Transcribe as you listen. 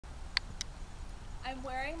I'm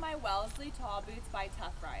wearing my Wellesley tall boots by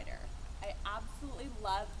TuffRider. I absolutely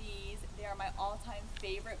love these. They are my all-time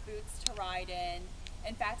favorite boots to ride in.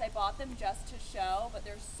 In fact, I bought them just to show, but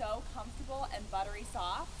they're so comfortable and buttery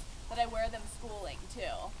soft that I wear them schooling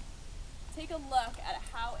too. Take a look at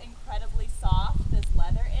how incredibly soft this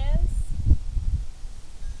leather is.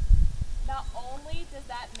 Not only does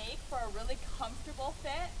that make for a really comfortable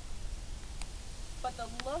fit, but the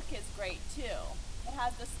look is great too. It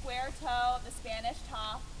has the square toe, the Spanish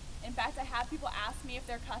top. In fact, I have people ask me if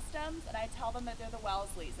they're customs, and I tell them that they're the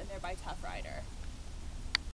Wellesleys and they're by TuffRider.